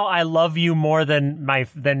friends? Now I love you more than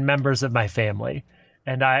members of my family.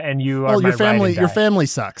 And you are your family. Your family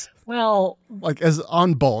sucks. Well, like as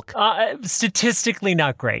on bulk. Statistically,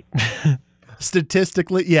 not great.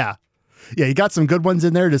 Statistically, yeah. You got some good ones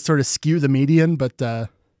in there to sort of skew the median, but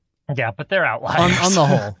yeah, but they're outliers on the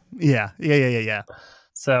whole. Yeah.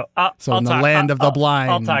 So, in the land of the blind,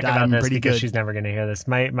 I'll talk about this pretty because good. She's never going to hear this.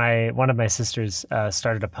 One of my sisters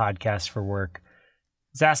started a podcast for work.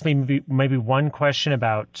 She's asked me maybe one question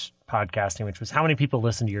about podcasting, which was how many people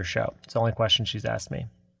listen to your show. It's the only question she's asked me.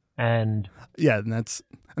 And yeah, and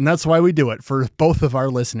that's why we do it for both of our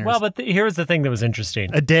listeners. Well, but here's the thing that was interesting.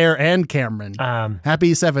 Adair and Cameron.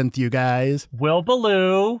 Happy 7th, you guys. Will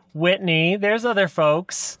Ballou, Whitney, there's other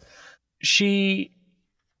folks. She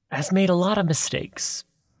has made a lot of mistakes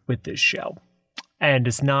with this show and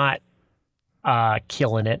is not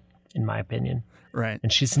killing it, in my opinion. Right.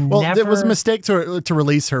 And she's It was a mistake to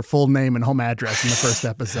release her full name and home address in the first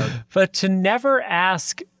episode. But to never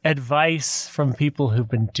ask advice from people who've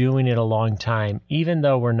been doing it a long time, even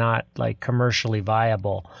though we're not like commercially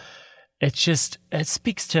viable, it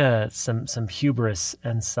speaks to some hubris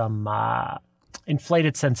and some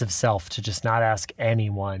inflated sense of self to just not ask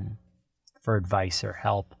anyone for advice or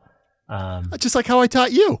help. Just like how I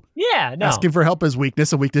taught you. Yeah, no. Asking for help is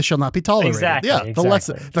weakness. A weakness shall not be tolerated. Exactly. Yeah, exactly. the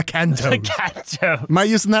lesson. The cantos. The cantos. Am I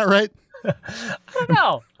using that right?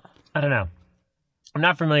 I don't know. I'm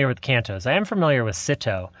not familiar with cantos. I am familiar with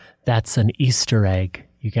Sito. That's an Easter egg.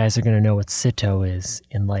 You guys are going to know what Sito is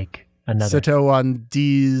in like another. Sito on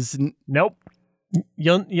D's. Nope.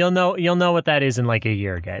 You'll know what that is in like a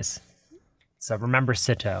year, guys. So remember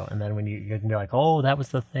Sito, and then when you can be like, oh, that was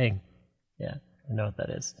the thing. Yeah, I know what that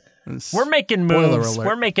is. We're making moves.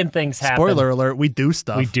 We're making things happen. Spoiler alert, we do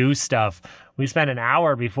stuff. We spent an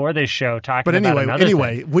hour before this show talking but about another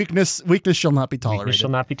thing. weakness shall not be tolerated. Weakness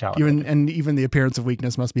shall not be tolerated. Even the appearance of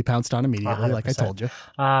weakness must be pounced on immediately, 100%. like I told you.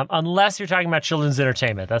 Unless you're talking about children's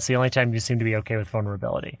entertainment. That's the only time you seem to be okay with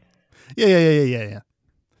vulnerability. Yeah.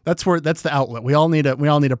 That's the outlet. We all need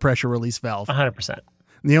a pressure release valve. 100%.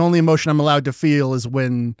 The only emotion I'm allowed to feel is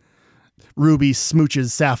when Ruby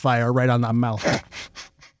smooches Sapphire right on the mouth.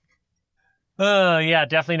 Yeah,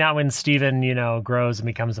 definitely not when Steven, grows and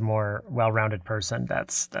becomes a more well-rounded person.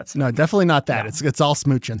 That's no, definitely not that. No. It's all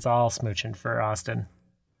smooching. It's all smooching for Austin.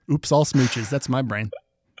 Oops, all smooches. That's my brain.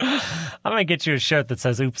 I'm gonna get you a shirt that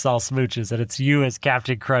says "Oops, all smooches" and it's you as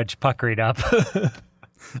Captain Crunch puckering up.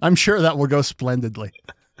 I'm sure that will go splendidly.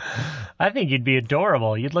 I think you'd be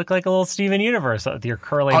adorable. You'd look like a little Steven Universe with your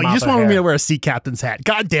curly. Oh, you just wanted me to wear a sea captain's hat.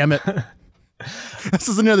 God damn it! This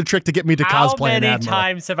is another trick to get me to cosplay an admiral. How many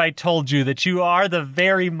times have I told you that you are the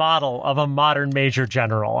very model of a modern major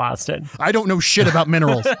general, Austin? I don't know shit about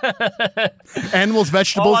minerals. Animals,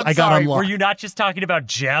 vegetables, I got unlocked. Were you not just talking about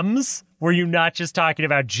gems? I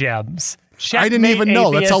didn't even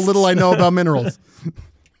know. That's how little I know about minerals.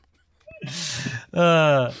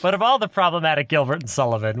 But of all the problematic Gilbert and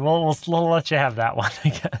Sullivan, we'll let you have that one, I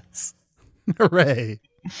guess. Hooray.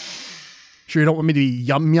 Sure you don't want me to be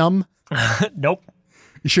yum yum? Nope.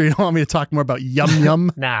 You sure you don't want me to talk more about yum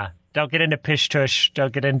yum? Nah, don't get into pish tush.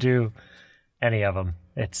 Don't get into any of them.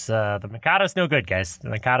 It's the Mikado's no good, guys. The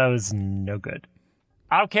Mikado is no good.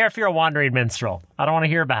 I don't care if you're a wandering minstrel. I don't want to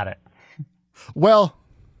hear about it. Well,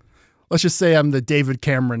 let's just say I'm the David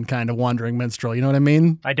Cameron kind of wandering minstrel. You know what I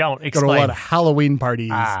mean? I don't. Explain. Go to a lot of Halloween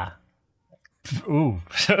parties. Ooh.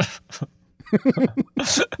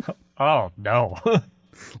 Oh, no.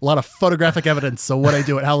 A lot of photographic evidence of what I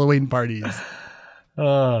do at Halloween parties.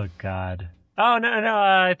 Oh, God. Oh, no.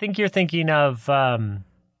 I think you're thinking of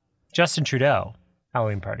Justin Trudeau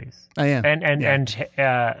Halloween parties. I am.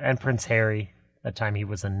 And Prince Harry. That time he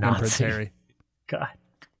was a Nazi. And Prince Harry. God.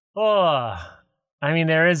 Oh, I mean,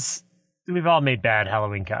 we've all made bad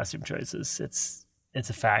Halloween costume choices. It's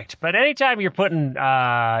a fact. But anytime you're putting,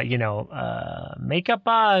 makeup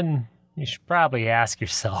on, you should probably ask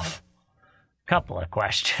yourself a couple of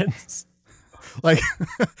questions. Like,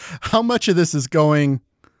 how much of this is going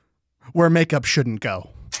where makeup shouldn't go?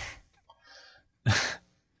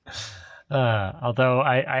 Although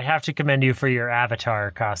I have to commend you for your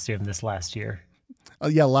Avatar costume this last year.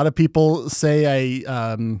 Yeah, a lot of people say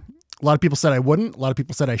a lot of people said I wouldn't. A lot of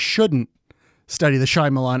people said I shouldn't study the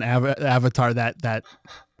Shyamalan Avatar that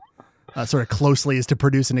sort of closely is to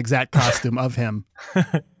produce an exact costume of him.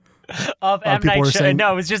 Of M. Night Shyamalan.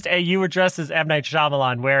 No, it was just you were dressed as M. Night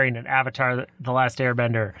Shyamalan wearing an Avatar, The Last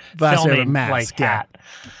Airbender, filming mask, hat.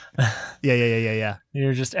 Yeah.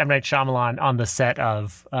 You're just M. Night Shyamalan on the set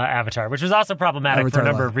of Avatar, which was also problematic for a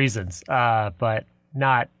number of reasons, but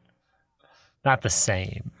not the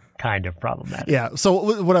same kind of problematic. Yeah.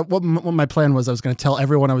 So what my plan was, I was going to tell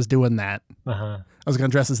everyone I was doing that. Uh-huh. I was going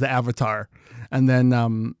to dress as the Avatar, and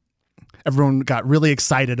then everyone got really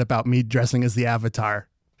excited about me dressing as the Avatar.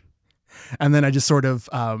 And then I just sort of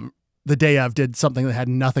the day of did something that had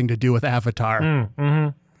nothing to do with Avatar. Mm-hmm.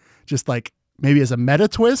 Just like maybe as a meta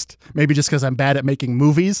twist, maybe just because I'm bad at making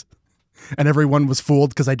movies. And everyone was fooled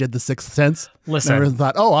because I did The Sixth Sense. Listen, and everyone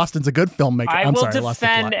thought, "Oh, Austin's a good filmmaker." I will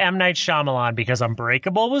defend M. Night Shyamalan because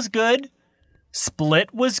Unbreakable was good,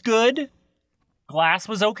 Split was good, Glass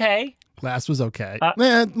was okay. Well,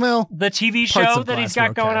 the TV show that he's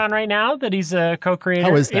got going on right now, that he's a co-creator,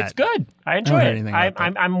 how is that? It's good. I enjoy it.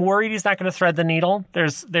 I'm worried he's not going to thread the needle.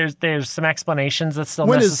 There's some explanations that's still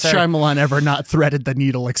necessary. When has Shyamalan ever not threaded the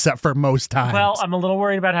needle except for most times? Well, I'm a little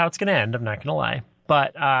worried about how it's going to end. I'm not going to lie.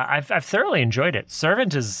 But I've thoroughly enjoyed it.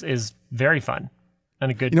 Servant is very fun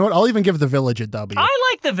and a good. You know what? I'll even give The Village a W. I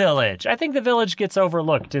like The Village. I think The Village gets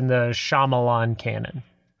overlooked in the Shyamalan canon.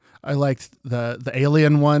 I liked the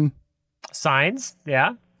Alien one. Signs,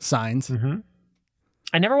 yeah. Signs. Mm-hmm.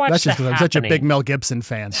 I never watched. That's just because I'm such a big Mel Gibson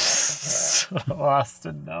fan.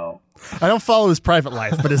 Austin, no. I don't follow his private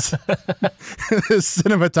life, but his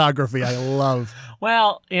cinematography I love.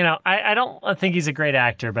 Well, I don't think he's a great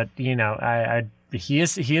actor, but he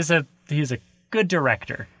is a good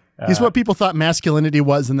director. He's what people thought masculinity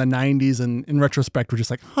was in the 90s, and in retrospect, we're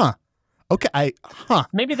just like, okay,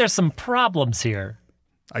 Maybe there's some problems here.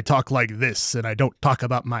 I talk like this, and I don't talk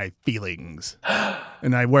about my feelings.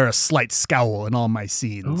 And I wear a slight scowl in all my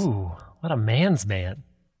scenes. Ooh, what a man's man.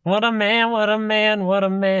 What a man, what a man, what a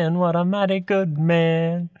man, what a mighty good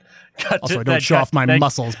man. Also, I don't show off my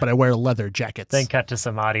muscles, but I wear leather jackets. Then cut to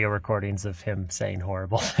some audio recordings of him saying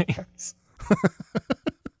horrible things.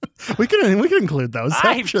 We can include those.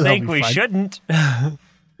 I think we shouldn't.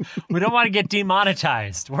 We don't want to get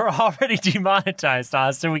demonetized. We're already demonetized,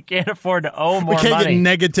 Austin. We can't afford to owe more money. We can't get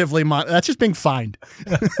negatively monetized. That's just being fined.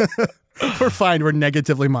 We're fined. We're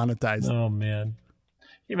negatively monetized. Oh, man. Can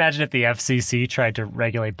you imagine if the FCC tried to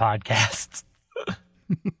regulate podcasts?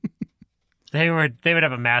 They would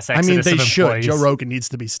have a mass exodus of employees. Should. Joe Rogan needs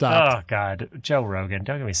to be stopped. Oh, God. Joe Rogan.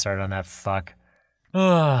 Don't get me started on that fuck.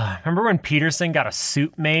 Remember when Peterson got a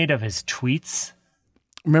suit made of his tweets?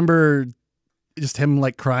 Remember just him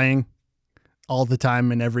like crying all the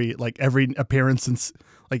time in every appearance, since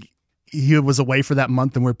like he was away for that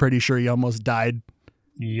month, and we're pretty sure he almost died.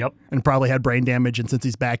 Yep. And probably had brain damage, and since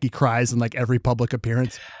he's back, he cries in like every public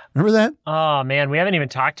appearance. Remember that? Oh man, we haven't even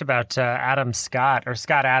talked about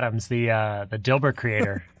Scott Adams, the Dilbert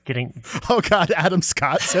creator, getting. Oh God, Adam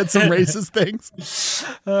Scott said some racist things.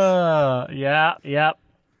 Yeah.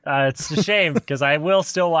 It's a shame because I will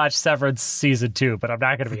still watch Severance season 2, but I'm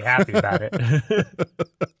not going to be happy about it.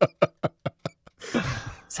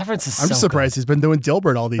 Severance is I'm just surprised he's been doing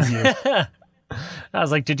Dilbert all these years. I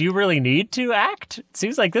was like, did you really need to act? It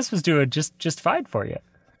seems like this was doing just fine for you.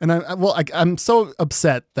 And I'm so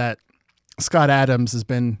upset that Scott Adams has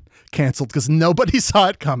been canceled because nobody saw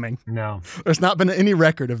it coming. No. There's not been any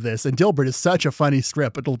record of this. And Dilbert is such a funny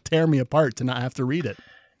strip. It'll tear me apart to not have to read it.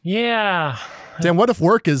 Yeah. Dan, what if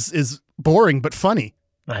work is boring but funny?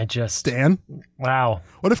 Dan? Wow.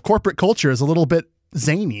 What if corporate culture is a little bit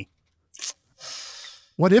zany?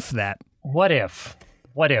 What if that? What if,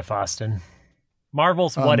 Austin?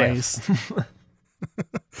 Marvel's What If.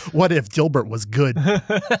 What if Dilbert was good?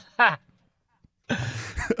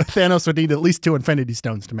 Thanos would need at least 2 Infinity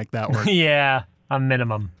Stones to make that work. Yeah, a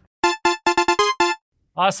minimum.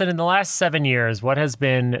 Austin, in the last 7 years, what has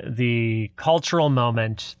been the cultural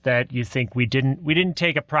moment that you think we didn't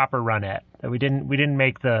take a proper run at? That we didn't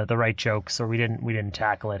make the right jokes, or we didn't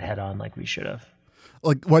tackle it head on like we should have?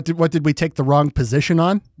 Like what did we take the wrong position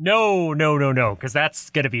on? No, because that's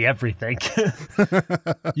gonna be everything.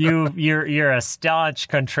 You're a staunch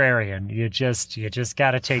contrarian. You just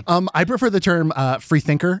gotta take. I prefer the term free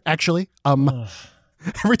thinker. Actually,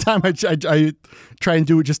 every time I try and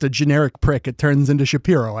do just a generic prick, it turns into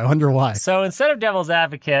Shapiro. I wonder why. So instead of devil's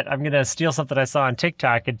advocate, I'm gonna steal something I saw on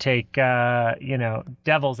TikTok and take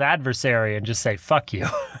devil's adversary and just say fuck you.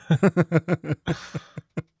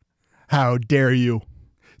 How dare you?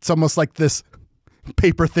 It's almost like this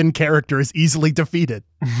paper-thin character is easily defeated.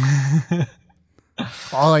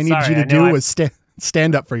 All I need you to do is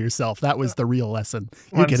stand up for yourself. That was the real lesson.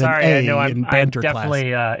 You get an A in banter class. I'm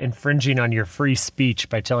definitely infringing on your free speech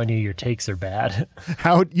by telling you your takes are bad.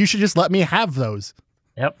 How you should just let me have those.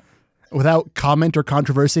 Yep. Without comment or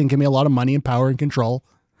controversy, and give me a lot of money and power and control,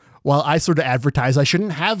 while I sort of advertise I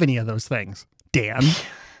shouldn't have any of those things. Dan.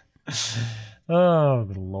 Oh,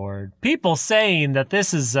 good Lord. People saying that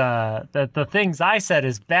this is, that the things I said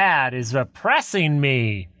is bad is oppressing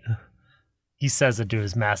me. He says it to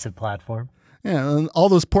his massive platform. Yeah, and all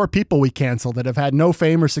those poor people we canceled that have had no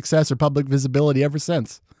fame or success or public visibility ever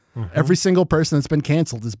since. Mm-hmm. Every single person that's been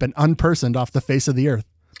canceled has been unpersoned off the face of the earth.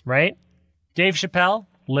 Right? Dave Chappelle,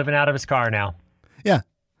 living out of his car now. Yeah.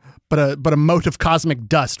 But a mote of cosmic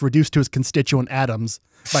dust reduced to his constituent atoms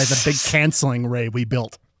by the big canceling ray we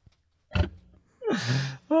built.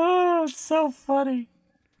 Oh, it's so funny.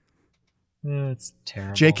 It's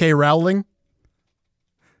terrible. J.K. Rowling?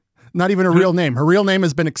 Not even a real name. Her real name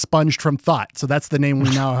has been expunged from thought, so that's the name we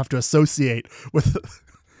now have to associate with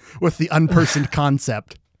the unpersoned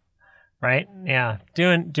concept. Right? Yeah.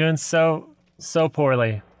 Doing so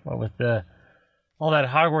poorly. What with all that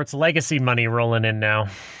Hogwarts legacy money rolling in now.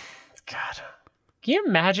 God. Can you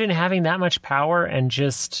imagine having that much power and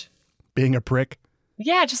just being a prick?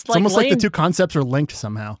 Yeah, just it's almost like the two concepts are linked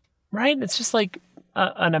somehow. Right? It's just like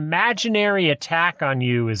an imaginary attack on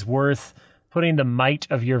you is worth putting the might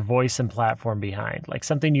of your voice and platform behind. Like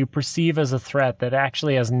something you perceive as a threat that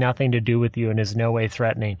actually has nothing to do with you and is no way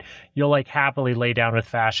threatening. You'll like happily lay down with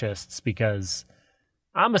fascists because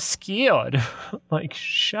I'm scared. Like,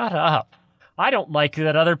 shut up. I don't like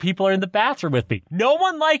that other people are in the bathroom with me. No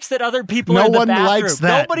one likes that other people are in the bathroom. No one likes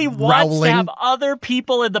that. Nobody wants to have other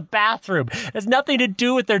people in the bathroom. It has nothing to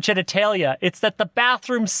do with their genitalia. It's that the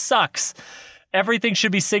bathroom sucks. Everything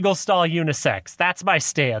should be single stall unisex. That's my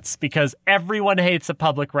stance because everyone hates a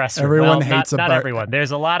public restroom. Everyone hates not everyone.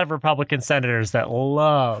 There's a lot of Republican senators that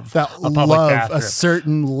love a public bathroom. A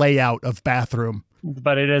certain layout of bathroom.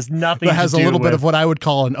 But it has nothing to do with... That has a little bit of what I would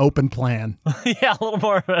call an open plan. Yeah, a little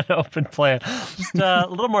more of an open plan. Just a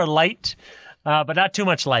little more light, but not too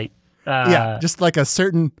much light. Yeah, just like a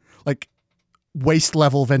certain like waist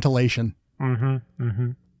level ventilation. Mm-hmm,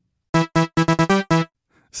 mm-hmm.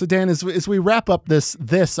 So Dan, as we wrap up this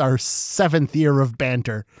our 7th year of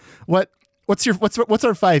banter, what's our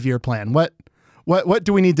 5-year plan? What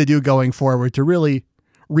do we need to do going forward to really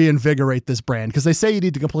reinvigorate this brand? Because they say you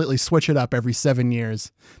need to completely switch it up every 7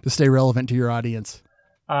 years to stay relevant to your audience.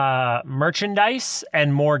 Merchandise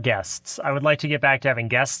and more guests. I would like to get back to having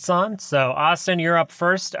guests on. So Austin, you're up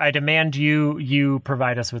first. I demand you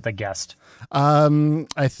provide us with a guest.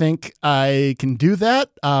 I think I can do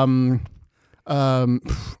that. Have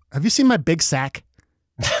you seen my big sack?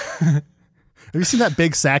 Have you seen that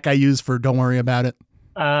big sack I use for Don't Worry About It?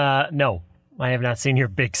 No, I have not seen your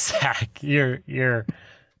big sack. Your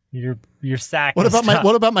sack. What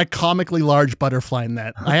about my comically large butterfly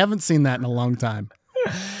net? I haven't seen that in a long time.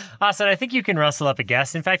 Austin, I think you can rustle up a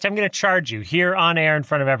guest. In fact, I'm going to charge you here on air in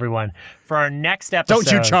front of everyone for our next episode.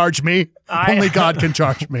 Don't you charge me. Only God can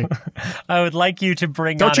charge me. I would like you to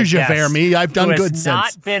bring Don't on you a Javert guest me. I've done who good has since.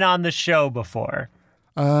 not been on the show before.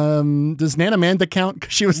 Does Nana Amanda count?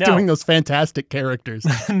 'Cause she was No. doing those fantastic characters.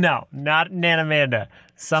 No, not Nana Amanda.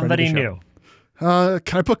 Somebody Friend new. of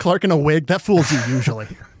Can I put Clark in a wig? That fools you usually.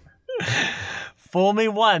 Fool me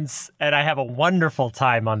once, and I have a wonderful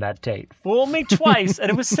time on that date. Fool me twice, and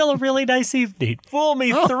it was still a really nice evening. Fool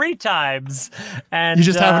me 3 times, and You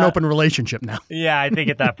just have an open relationship now. Yeah, I think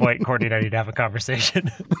at that point, Courtney and I need to have a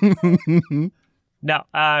conversation. No,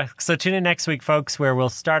 so tune in next week, folks, where we'll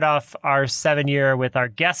start off our 7-year with our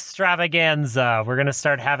guest extravaganza. We're going to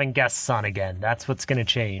start having guests on again. That's what's going to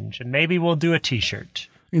change. And maybe we'll do a t-shirt.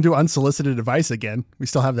 You can do unsolicited advice again. We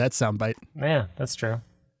still have that soundbite. Yeah, that's true.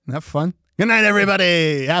 Have fun. Good night,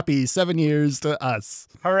 everybody. Happy 7 years to us.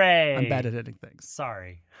 Hooray. I'm bad at editing things.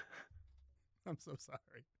 Sorry. I'm so sorry.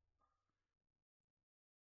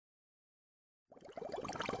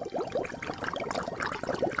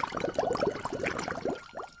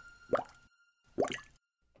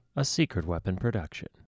 A Secret Weapon production.